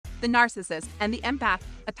the narcissist and the empath,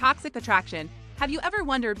 a toxic attraction. Have you ever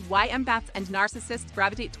wondered why empaths and narcissists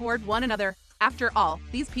gravitate toward one another? After all,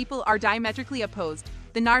 these people are diametrically opposed.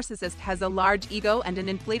 The narcissist has a large ego and an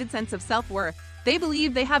inflated sense of self-worth. They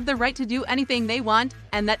believe they have the right to do anything they want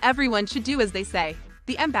and that everyone should do as they say.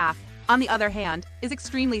 The empath, on the other hand, is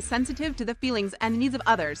extremely sensitive to the feelings and needs of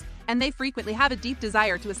others, and they frequently have a deep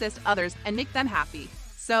desire to assist others and make them happy.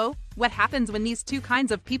 So, what happens when these two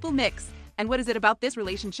kinds of people mix? And what is it about this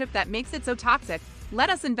relationship that makes it so toxic? Let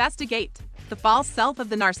us investigate. The false self of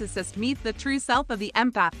the narcissist meets the true self of the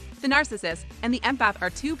empath. The narcissist and the empath are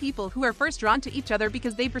two people who are first drawn to each other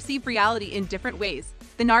because they perceive reality in different ways.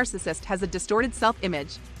 The narcissist has a distorted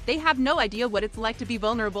self-image. They have no idea what it's like to be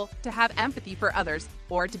vulnerable, to have empathy for others,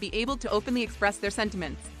 or to be able to openly express their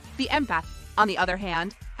sentiments. The empath, on the other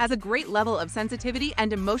hand, has a great level of sensitivity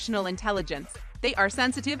and emotional intelligence. They are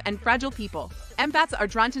sensitive and fragile people. Empaths are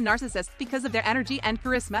drawn to narcissists because of their energy and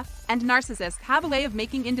charisma, and narcissists have a way of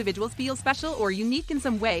making individuals feel special or unique in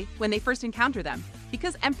some way when they first encounter them.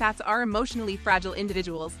 Because empaths are emotionally fragile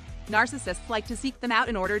individuals, narcissists like to seek them out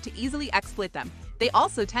in order to easily exploit them. They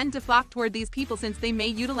also tend to flock toward these people since they may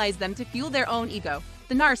utilize them to fuel their own ego.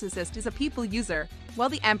 The narcissist is a people user, while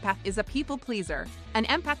the empath is a people pleaser. An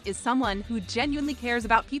empath is someone who genuinely cares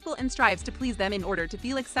about people and strives to please them in order to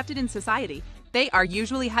feel accepted in society. They are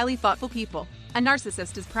usually highly thoughtful people. A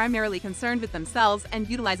narcissist is primarily concerned with themselves and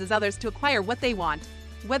utilizes others to acquire what they want,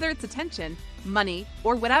 whether it's attention, money,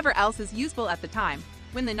 or whatever else is useful at the time.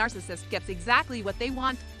 When the narcissist gets exactly what they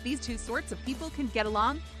want, these two sorts of people can get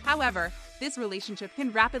along. However, this relationship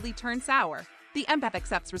can rapidly turn sour. The empath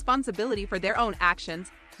accepts responsibility for their own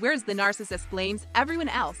actions, whereas the narcissist blames everyone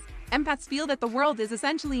else. Empaths feel that the world is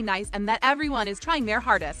essentially nice and that everyone is trying their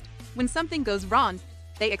hardest. When something goes wrong,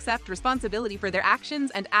 they accept responsibility for their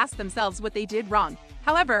actions and ask themselves what they did wrong.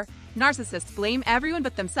 However, narcissists blame everyone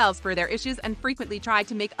but themselves for their issues and frequently try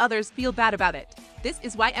to make others feel bad about it. This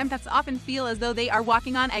is why empaths often feel as though they are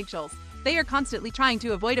walking on eggshells. They are constantly trying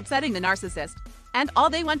to avoid upsetting the narcissist, and all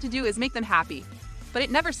they want to do is make them happy. But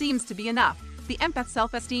it never seems to be enough. The empath's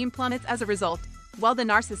self-esteem plummets as a result, while the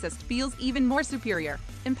narcissist feels even more superior.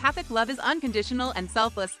 Empathic love is unconditional and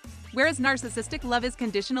selfless, whereas narcissistic love is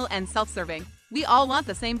conditional and self-serving. We all want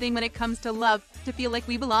the same thing when it comes to love, to feel like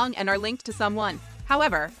we belong and are linked to someone.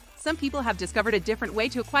 However, some people have discovered a different way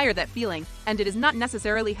to acquire that feeling, and it is not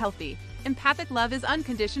necessarily healthy. Empathic love is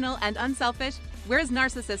unconditional and unselfish, whereas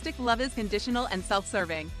narcissistic love is conditional and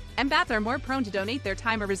self-serving. Empaths are more prone to donate their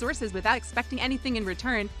time or resources without expecting anything in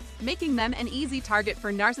return, making them an easy target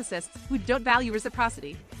for narcissists who don't value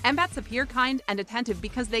reciprocity. Empaths appear kind and attentive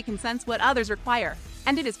because they can sense what others require.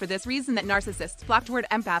 And it is for this reason that narcissists flock toward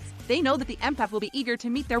empaths. They know that the empath will be eager to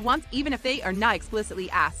meet their wants even if they are not explicitly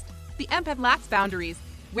asked. The empath lacks boundaries,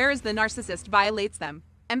 whereas the narcissist violates them.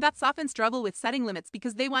 Empaths often struggle with setting limits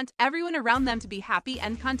because they want everyone around them to be happy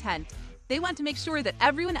and content. They want to make sure that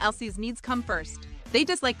everyone else's needs come first. They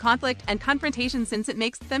dislike conflict and confrontation since it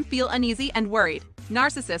makes them feel uneasy and worried.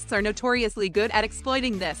 Narcissists are notoriously good at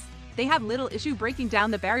exploiting this. They have little issue breaking down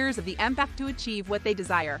the barriers of the empath to achieve what they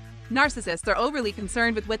desire. Narcissists are overly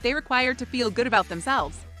concerned with what they require to feel good about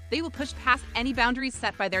themselves. They will push past any boundaries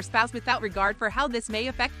set by their spouse without regard for how this may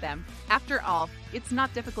affect them. After all, it's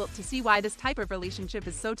not difficult to see why this type of relationship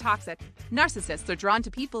is so toxic. Narcissists are drawn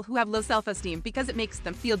to people who have low self-esteem because it makes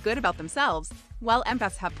them feel good about themselves, while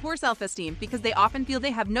empaths have poor self-esteem because they often feel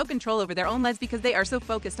they have no control over their own lives because they are so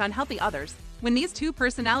focused on helping others. When these two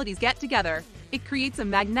personalities get together, it creates a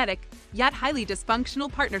magnetic, yet highly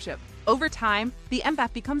dysfunctional partnership. Over time, the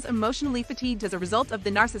empath becomes emotionally fatigued as a result of the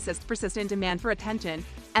narcissist's persistent demand for attention,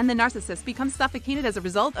 and the narcissist becomes suffocated as a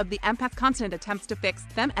result of the empath's constant attempts to fix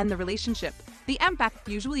them and the relationship. The empath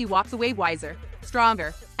usually walks away wiser,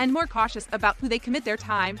 stronger, and more cautious about who they commit their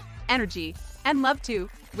time, energy, and love to,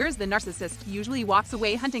 whereas the narcissist usually walks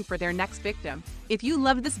away hunting for their next victim. If you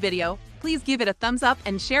loved this video, please give it a thumbs up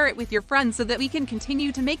and share it with your friends so that we can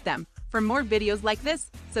continue to make them. For more videos like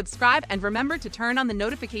this, subscribe and remember to turn on the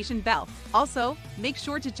notification bell. Also, make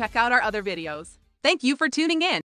sure to check out our other videos. Thank you for tuning in.